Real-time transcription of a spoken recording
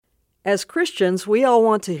As Christians, we all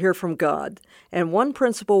want to hear from God, and one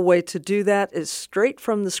principal way to do that is straight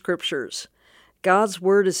from the Scriptures. God's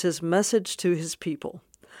Word is His message to His people.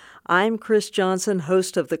 I'm Chris Johnson,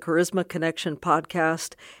 host of the Charisma Connection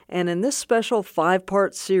podcast, and in this special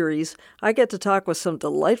 5-part series, I get to talk with some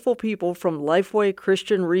delightful people from LifeWay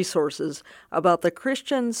Christian Resources about the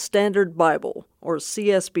Christian Standard Bible, or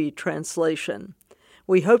CSB translation.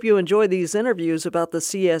 We hope you enjoy these interviews about the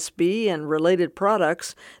CSB and related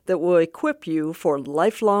products that will equip you for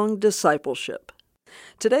lifelong discipleship.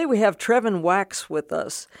 Today we have Trevin Wax with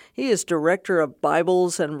us. He is Director of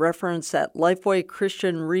Bibles and Reference at LifeWay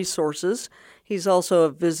Christian Resources. He's also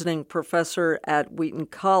a visiting professor at Wheaton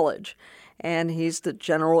College. And he's the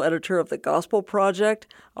General Editor of the Gospel Project,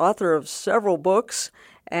 author of several books,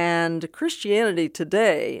 and Christianity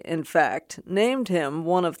Today, in fact, named him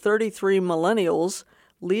one of 33 millennials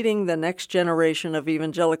leading the next generation of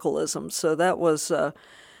evangelicalism. So that was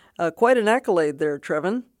quite an accolade there,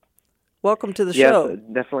 Trevin. Welcome to the show. Yes,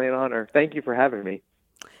 definitely an honor. Thank you for having me.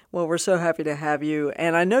 Well, we're so happy to have you.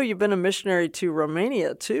 And I know you've been a missionary to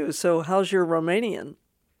Romania, too. So how's your Romanian?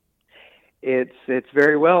 It's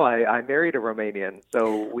very well. I married a Romanian,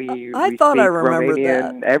 so we thought speak I remembered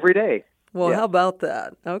Romanian that. every day. Well, yeah. How about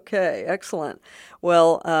that? Okay, excellent.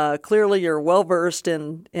 Well, clearly you're well-versed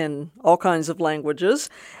in all kinds of languages,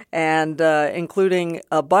 and including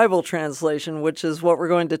a Bible translation, which is what we're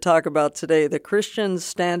going to talk about today, the Christian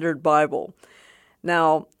Standard Bible.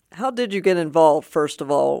 Now, how did you get involved, first of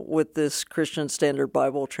all, with this Christian Standard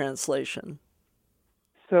Bible translation?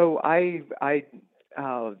 So I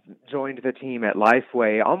joined the team at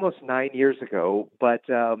LifeWay almost 9 years ago, but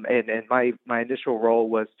and my initial role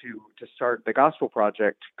was to start the Gospel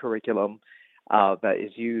Project curriculum that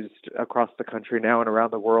is used across the country now and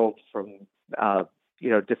around the world from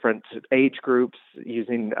different age groups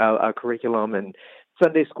using a curriculum and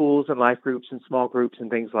Sunday schools and life groups and small groups and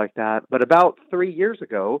things like that. But about 3 years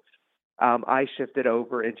ago, I shifted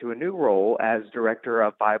over into a new role as Director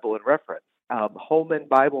of Bible and Reference. Holman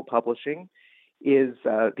Bible Publishing is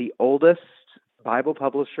the oldest Bible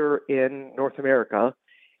publisher in North America,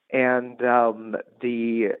 and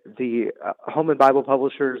the Holman Bible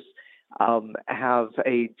Publishers have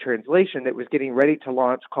a translation that was getting ready to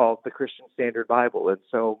launch called the Christian Standard Bible, and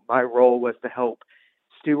so my role was to help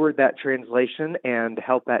steward that translation and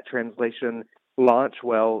help that translation launch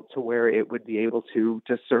well to where it would be able to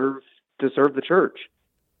serve the church.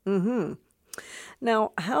 Mm-hmm.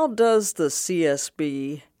 Now, how does the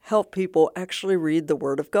CSB help people actually read the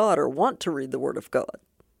Word of God or want to read the Word of God?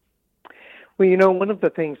 Well, one of the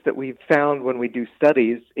things that we've found when we do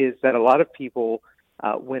studies is that a lot of people,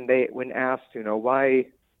 when asked, why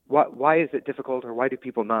is it difficult or why do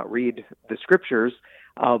people not read the Scriptures,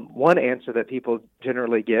 one answer that people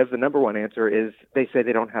generally give, the number one answer, is they say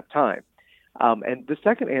they don't have time. And the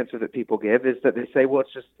second answer that people give is that they say, well,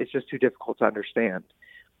 it's just too difficult to understand.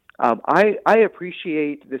 I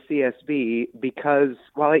appreciate the CSB because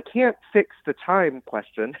while it can't fix the time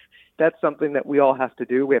question, that's something that we all have to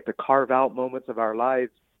do. We have to carve out moments of our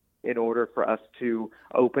lives in order for us to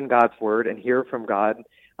open God's Word and hear from God.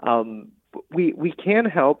 We can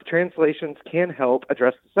help, translations can help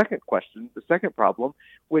address the second question, the second problem,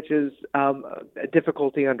 which is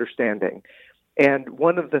difficulty understanding. And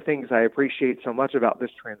one of the things I appreciate so much about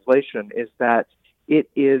this translation is that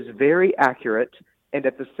it is very accurate and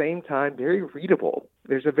at the same time very readable.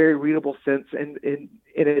 There's a very readable sense in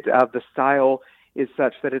it. The style is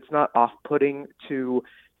such that it's not off-putting to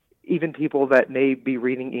even people that may be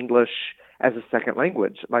reading English as a second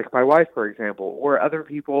language, like my wife, for example, or other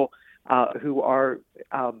people who are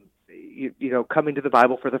coming to the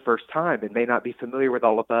Bible for the first time and may not be familiar with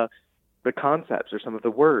all of the concepts or some of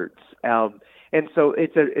the words. And so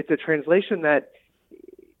it's a translation that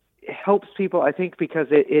helps people, I think, because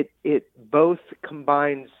it both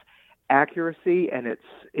combines accuracy and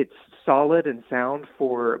it's solid and sound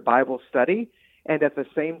for Bible study, and at the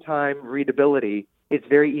same time readability. It's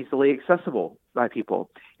very easily accessible by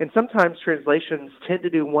people. And sometimes translations tend to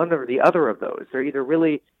do one or the other of those. They're either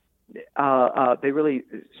really they really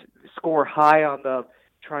score high on the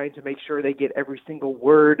trying to make sure they get every single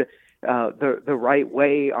word the right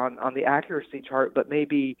way on the accuracy chart, but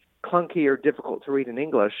maybe clunky or difficult to read in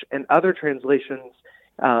English. And other translations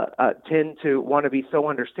tend to want to be so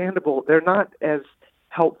understandable, they're not as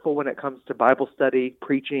helpful when it comes to Bible study,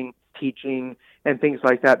 preaching, teaching, and things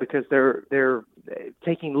like that, because they're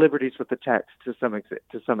taking liberties with the text to some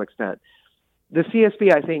extent. The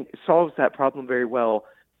CSB, I think, solves that problem very well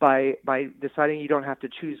by deciding you don't have to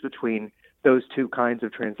choose between those two kinds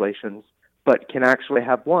of translations, but can actually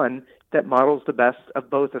have one that models the best of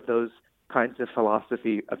both of those kinds of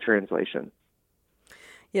philosophy of translation.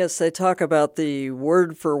 Yes, they talk about the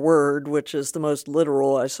word for word, which is the most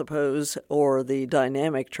literal, I suppose, or the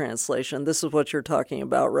dynamic translation. This is what you're talking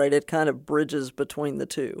about, right? It kind of bridges between the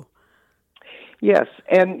two. Yes,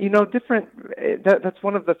 and that's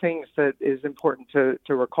one of the things that is important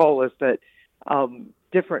to recall is that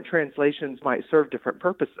different translations might serve different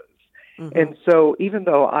purposes. Mm-hmm. And so even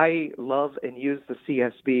though I love and use the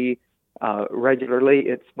CSB regularly,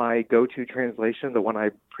 it's my go-to translation, the one I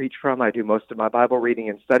preach from, I do most of my Bible reading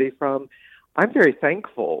and study from, I'm very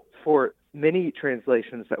thankful for many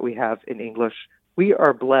translations that we have in English. We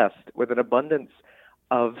are blessed with an abundance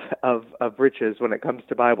of riches when it comes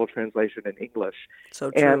to Bible translation in English.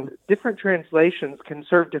 So true. And different translations can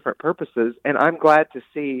serve different purposes, and I'm glad to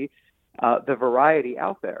see the variety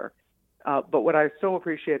out there. But what I so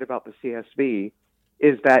appreciate about the CSB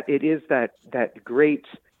is that it is that great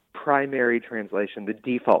primary translation, the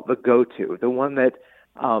default, the go-to, the one that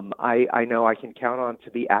I know I can count on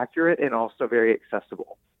to be accurate and also very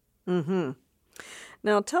accessible. Mm-hmm.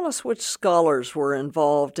 Now, tell us which scholars were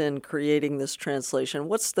involved in creating this translation.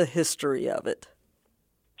 What's the history of it?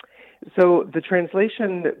 So the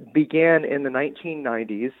translation began in the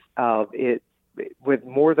 1990s. With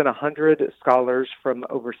more than 100 scholars from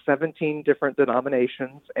over 17 different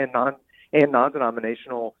denominations and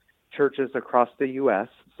non-denominational churches across the U.S.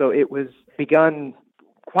 So it was begun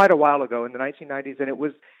quite a while ago in the 1990s, and it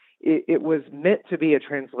was meant to be a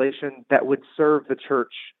translation that would serve the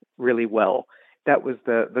church really well. That was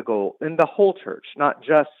the goal, and the whole church, not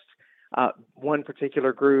just one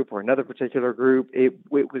particular group or another particular group. It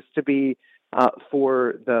was to be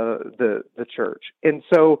for the church, and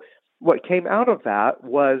so what came out of that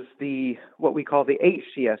was what we call the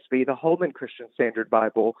HCSB, the Holman Christian Standard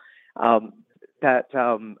Bible. That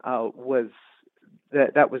was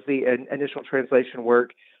the initial translation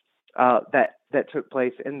work that took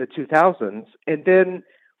place in the 2000s, and then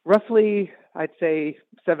roughly, I'd say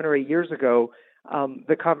 7 or 8 years ago,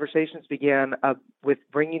 the conversations began with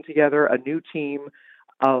bringing together a new team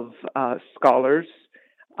of scholars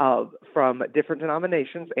from different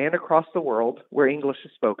denominations and across the world where English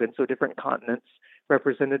is spoken, so different continents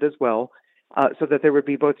represented as well, so that there would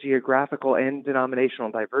be both geographical and denominational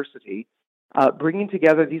diversity, bringing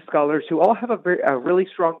together these scholars who all have a really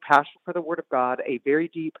strong passion for the Word of God, a very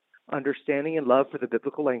deep understanding and love for the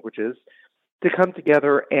biblical languages, to come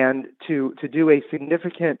together and to do a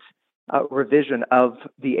significant revision of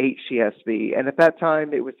the HCSB. And at that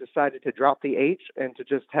time, it was decided to drop the H and to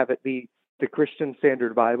just have it be the Christian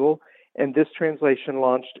Standard Bible. And this translation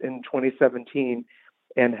launched in 2017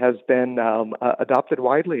 and has been adopted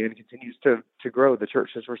widely and continues to grow. The church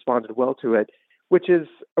has responded well to it, which is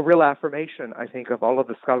a real affirmation, I think, of all of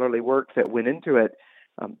the scholarly work that went into it.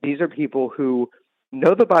 These are people who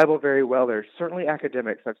know the Bible very well. They're certainly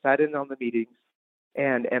academics. I've sat in on the meetings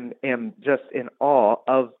and am just in awe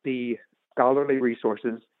of the scholarly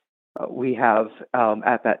resources we have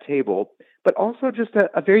at that table, but also just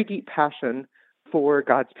a very deep passion for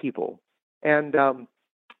God's people. And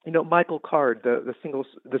Michael Card, the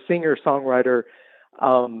singer-songwriter,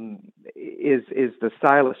 is the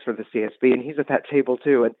stylist for the CSB, and he's at that table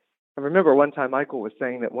too. And I remember one time Michael was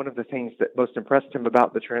saying that one of the things that most impressed him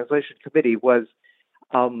about the translation committee was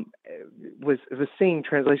seeing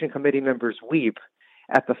translation committee members weep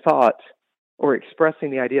at the thought or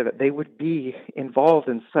expressing the idea that they would be involved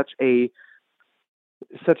in such an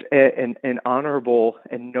honorable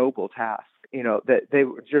and noble task. That they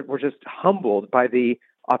were just humbled by the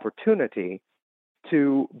opportunity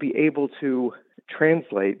to be able to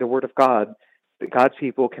translate the Word of God, that God's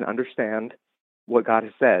people can understand what God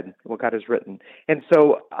has said, what God has written. And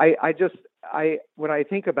so I when I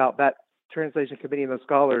think about that translation committee and the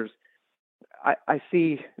scholars, I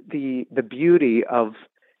see the beauty of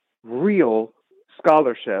real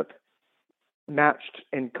scholarship matched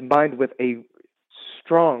and combined with a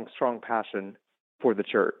strong passion for the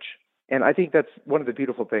church. And I think that's one of the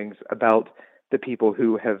beautiful things about the people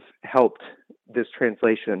who have helped this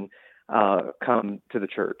translation come to the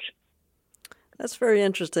church. That's very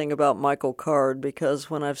interesting about Michael Card,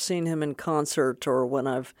 because when I've seen him in concert or when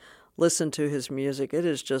I've listened to his music, it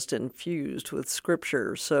is just infused with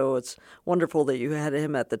Scripture. So it's wonderful that you had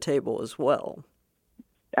him at the table as well.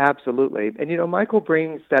 Absolutely. And, Michael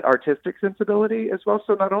brings that artistic sensibility as well.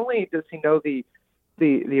 So not only does he know the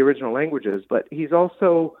original languages, but he's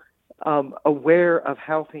also aware of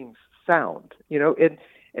how things sound.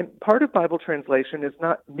 And part of Bible translation is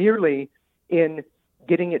not merely in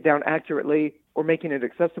getting it down accurately or making it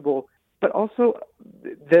accessible, but also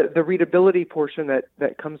the readability portion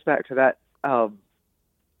that comes back to that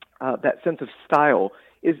that sense of style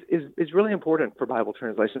is really important for Bible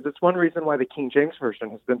translations. It's one reason why the King James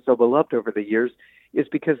Version has been so beloved over the years, is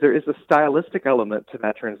because there is a stylistic element to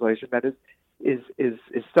that translation that is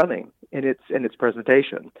stunning in its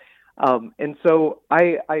presentation. And so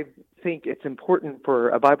I think it's important for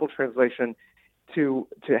a Bible translation to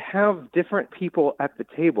have different people at the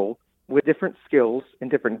table with different skills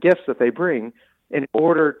and different gifts that they bring in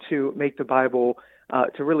order to make the Bible,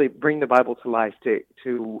 to really bring the Bible to life,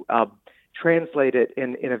 to translate it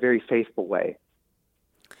in a very faithful way.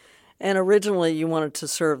 And originally you wanted to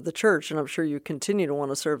serve the church, and I'm sure you continue to want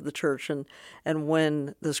to serve the church. And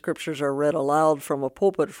when the scriptures are read aloud from a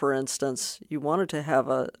pulpit, for instance, you wanted to have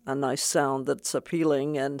a nice sound that's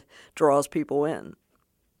appealing and draws people in.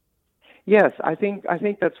 Yes, I think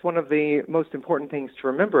that's one of the most important things to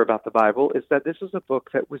remember about the Bible, is that this is a book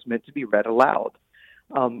that was meant to be read aloud.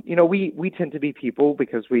 We tend to be people,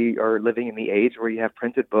 because we are living in the age where you have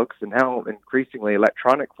printed books and now increasingly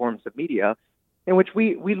electronic forms of media, in which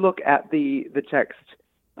we look at the text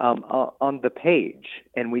on the page,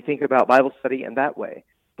 and we think about Bible study in that way.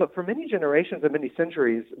 But for many generations and many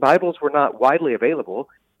centuries, Bibles were not widely available.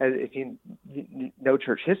 As if you know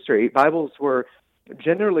church history, Bibles were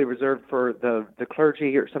generally reserved for the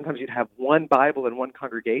clergy, or sometimes you'd have one Bible in one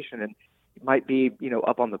congregation, and it might be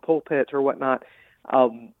up on the pulpit or whatnot.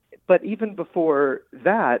 But even before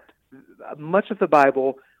that, much of the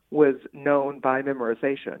Bible was known by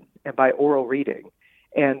memorization and by oral reading.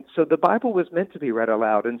 And so the Bible was meant to be read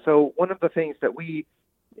aloud. And so one of the things that we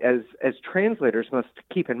as translators must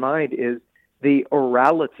keep in mind is the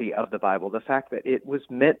orality of the Bible, the fact that it was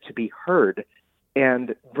meant to be heard,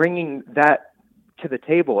 and bringing that to the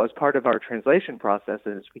table as part of our translation process,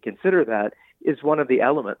 and as we consider that, is one of the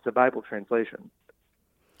elements of Bible translation.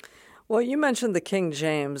 Well, you mentioned the King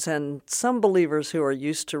James, and some believers who are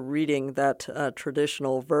used to reading that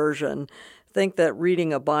traditional version think that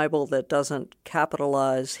reading a Bible that doesn't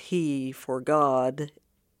capitalize he for God,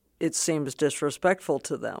 it seems disrespectful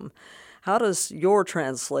to them. How does your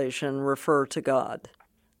translation refer to God?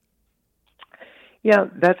 Yeah,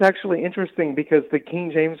 that's actually interesting, because the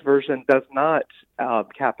King James Version does not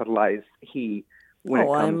capitalize he when it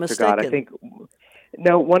comes to God. I think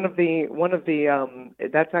no, one of the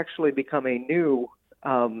that's actually become a new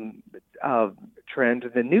trend.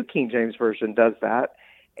 The New King James Version does that,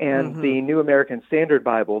 and the New American Standard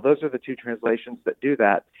Bible. Those are the two translations that do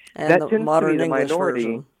that. And that the tends modern to be the English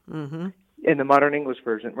minority. version. In the modern English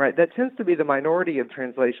version, right? That tends to be the minority of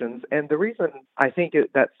translations, and the reason I think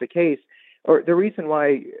that's the case, or the reason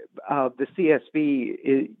why the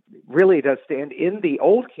CSB really does stand in the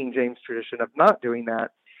old King James tradition of not doing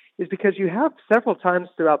that, is because you have several times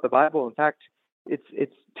throughout the Bible, in fact,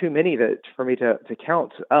 it's too many for me to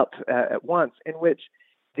count up at once, in which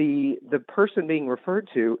the person being referred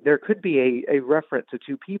to, there could be a reference to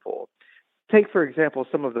two people. Take, for example,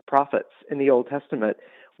 some of the prophets in the Old Testament,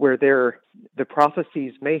 where the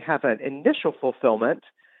prophecies may have an initial fulfillment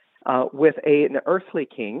with an earthly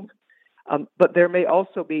king, but there may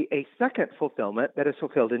also be a second fulfillment that is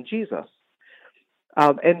fulfilled in Jesus.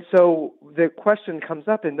 And so the question comes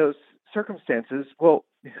up in those circumstances, well,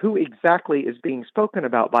 who exactly is being spoken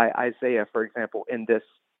about by Isaiah, for example, in this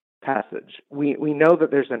passage? We know that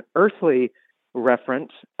there's an earthly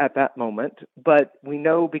reference at that moment, but we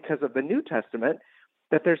know because of the New Testament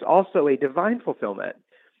that there's also a divine fulfillment.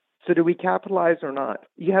 So do we capitalize or not?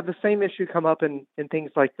 You have the same issue come up in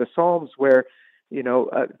things like the Psalms, where,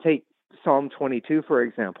 take Psalm 22, for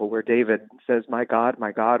example, where David says, my God,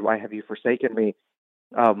 why have you forsaken me?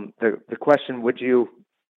 The question, would you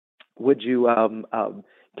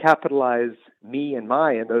capitalize me and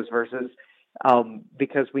my in those verses?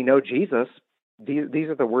 Because we know Jesus, these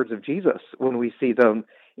are the words of Jesus. When we see them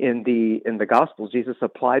in the Gospels, Jesus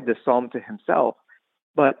applied this psalm to himself.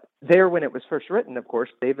 But there, when it was first written, of course,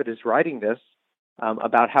 David is writing this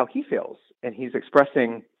about how he feels, and he's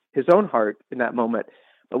expressing his own heart in that moment.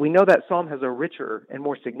 But we know that psalm has a richer and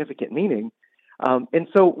more significant meaning. And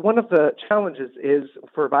so one of the challenges is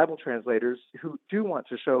for Bible translators who do want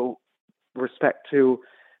to show respect to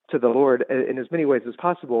the Lord in as many ways as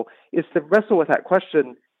possible, is to wrestle with that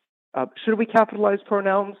question: should we capitalize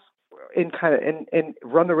pronouns and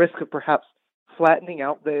run the risk of perhaps flattening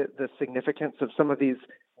out the significance of some of these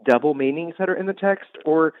double meanings that are in the text,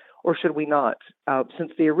 or should we not?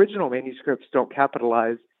 Since the original manuscripts don't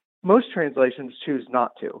capitalize, most translations choose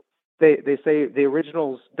not to. They say the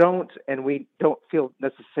originals don't, and we don't feel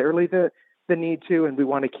necessarily the need to, and we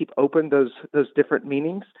want to keep open those different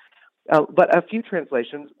meanings. But a few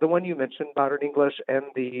translations, the one you mentioned, Modern English and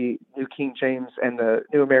the New King James and the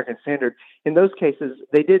New American Standard, in those cases,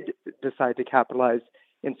 they did decide to capitalize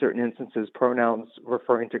in certain instances, pronouns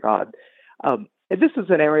referring to God. And this is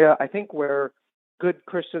an area, I think, where good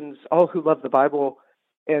Christians, all who love the Bible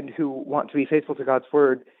and who want to be faithful to God's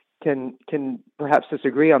Word, can perhaps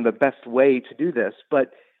disagree on the best way to do this.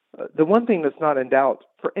 But the one thing that's not in doubt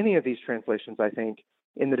for any of these translations, I think,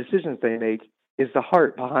 in the decisions they make, is the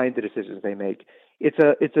heart behind the decisions they make. It's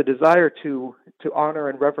a desire to honor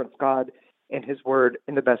and reverence God and His Word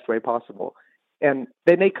in the best way possible. And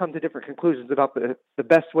they may come to different conclusions about the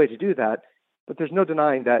best way to do that, but there's no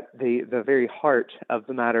denying that the very heart of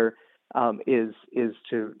the matter is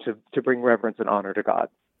to bring reverence and honor to God.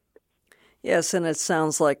 Yes, and it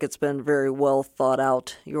sounds like it's been very well thought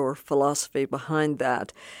out, your philosophy behind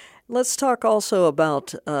that. Let's talk also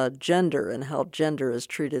about gender and how gender is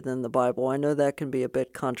treated in the Bible. I know that can be a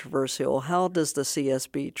bit controversial. How does the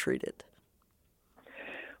CSB treat it?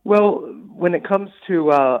 Well, when it comes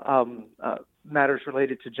to matters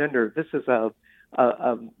related to gender, this is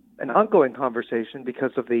an ongoing conversation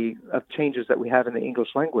because of the changes that we have in the English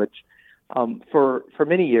language. For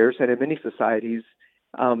many years and in many societies,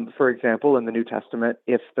 for example, in the New Testament,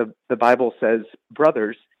 if the Bible says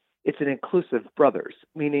brothers, it's an inclusive brothers,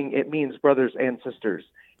 meaning it means brothers and sisters.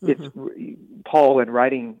 Mm-hmm. It's Paul, in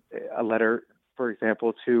writing a letter, for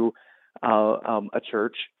example, to a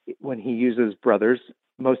church, when he uses brothers,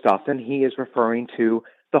 most often he is referring to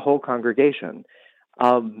the whole congregation.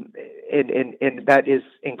 And that is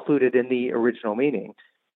included in the original meaning.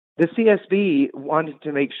 The CSB wanted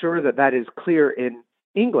to make sure that that is clear in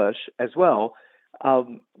English as well.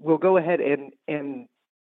 We'll go ahead and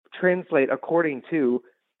translate according to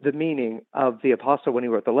the meaning of the apostle when he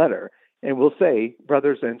wrote the letter, and we'll say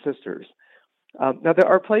brothers and sisters. Now, there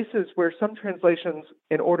are places where some translations,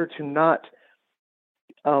 in order to not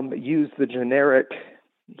use the generic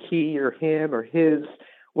he or him or his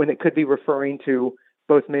when it could be referring to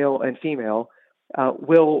both male and female,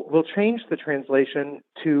 will change the translation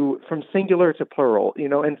from singular to plural.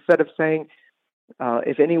 Instead of saying,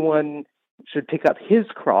 if anyone should pick up his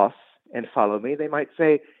cross and follow me, they might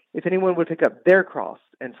say, if anyone would pick up their cross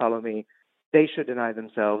and follow me, they should deny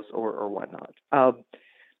themselves or whatnot.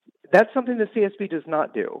 That's something the CSB does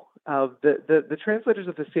not do. The translators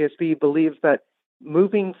of the CSB believe that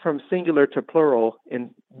moving from singular to plural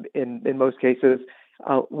in most cases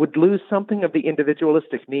would lose something of the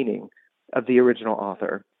individualistic meaning of the original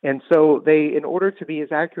author. And so they, in order to be as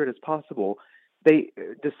accurate as possible, they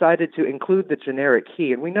decided to include the generic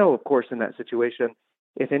he. And we know, of course, in that situation,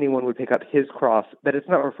 if anyone would pick up his cross, that it's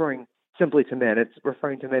not referring simply to men, it's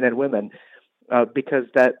referring to men and women, because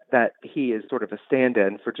that he is sort of a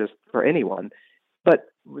stand-in for anyone. But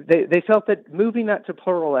they felt that moving that to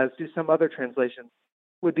plural, as do some other translations,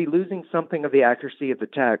 would be losing something of the accuracy of the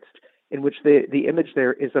text, in which the image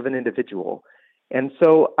there is of an individual. And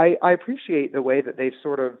so I appreciate the way that they've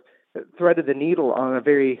sort of threaded the needle on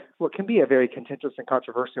what can be a very contentious and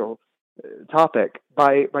controversial topic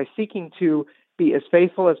by seeking to be as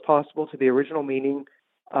faithful as possible to the original meaning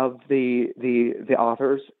of the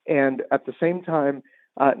authors, and at the same time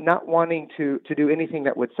not wanting to do anything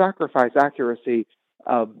that would sacrifice accuracy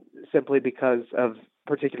simply because of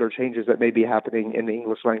particular changes that may be happening in the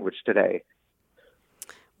English language today.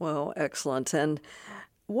 Well, excellent. And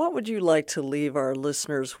what would you like to leave our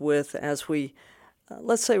listeners with as we,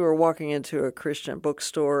 let's say we're walking into a Christian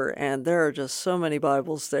bookstore and there are just so many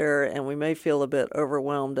Bibles there and we may feel a bit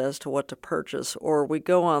overwhelmed as to what to purchase, or we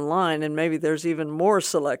go online and maybe there's even more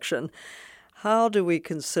selection. How do we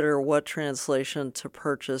consider what translation to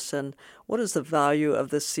purchase, and what is the value of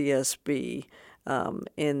the CSB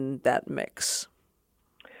in that mix?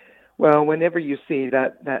 Well, whenever you see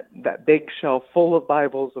that big shelf full of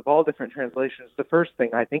Bibles of all different translations, the first thing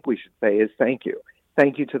I think we should say is thank you.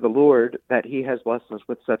 Thank you to the Lord that He has blessed us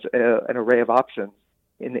with such an array of options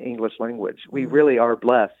in the English language. We really are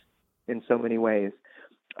blessed in so many ways.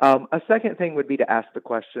 A second thing would be to ask the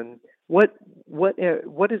question, what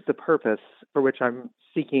is the purpose for which I'm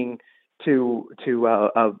seeking to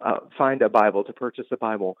find a Bible, to purchase a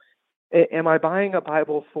Bible? Am I buying a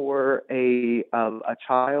Bible for a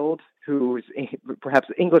child who's perhaps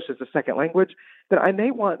English is a second language? Then I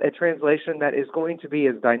may want a translation that is going to be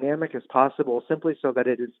as dynamic as possible, simply so that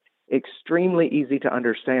it is extremely easy to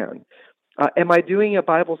understand. Am I doing a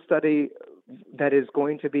Bible study that is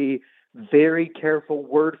going to be very careful,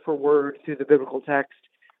 word for word, through the biblical text?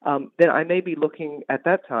 Then I may be looking at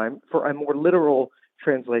that time for a more literal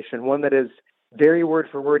translation, one that is very word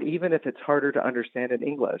for word, even if it's harder to understand in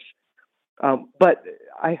English. But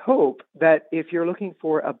I hope that if you're looking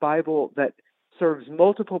for a Bible that serves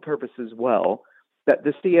multiple purposes well, that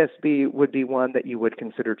the CSB would be one that you would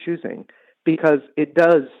consider choosing. because it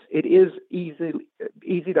is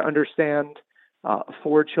easy to understand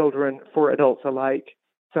for children, for adults alike,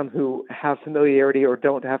 some who have familiarity or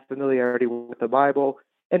don't have familiarity with the Bible,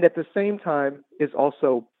 and at the same time is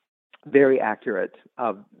also very accurate.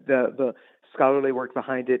 The scholarly work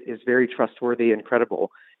behind it is very trustworthy and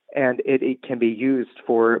credible, and it can be used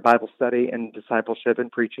for Bible study and discipleship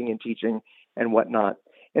and preaching and teaching and whatnot.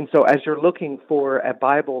 And so as you're looking for a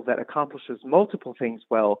Bible that accomplishes multiple things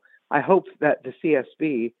well, I hope that the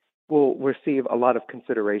CSB will receive a lot of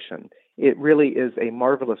consideration. It really is a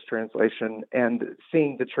marvelous translation, and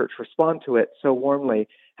seeing the church respond to it so warmly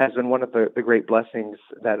has been one of the great blessings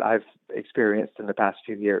that I've experienced in the past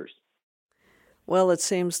few years. Well, it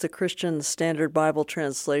seems the Christian Standard Bible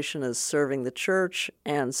Translation is serving the church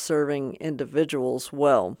and serving individuals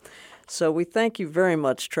well. So we thank you very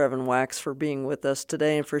much, Trevin Wax, for being with us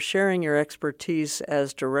today and for sharing your expertise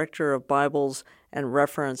as Director of Bibles and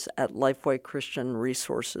Reference at LifeWay Christian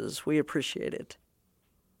Resources. We appreciate it.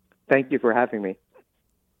 Thank you for having me.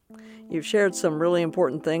 You've shared some really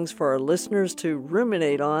important things for our listeners to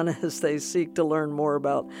ruminate on as they seek to learn more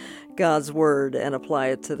about God's Word and apply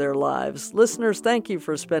it to their lives. Listeners, thank you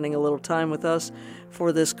for spending a little time with us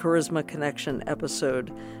for this Charisma Connection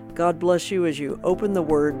episode. God bless you as you open the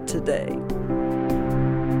Word today.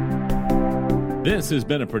 This has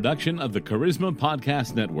been a production of the Charisma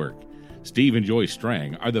Podcast Network. Steve and Joy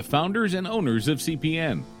Strang are the founders and owners of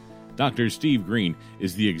CPN. Dr. Steve Green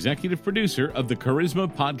is the executive producer of the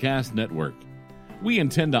Charisma Podcast Network. We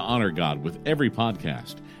intend to honor God with every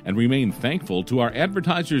podcast and remain thankful to our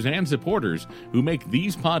advertisers and supporters who make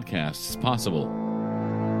these podcasts possible.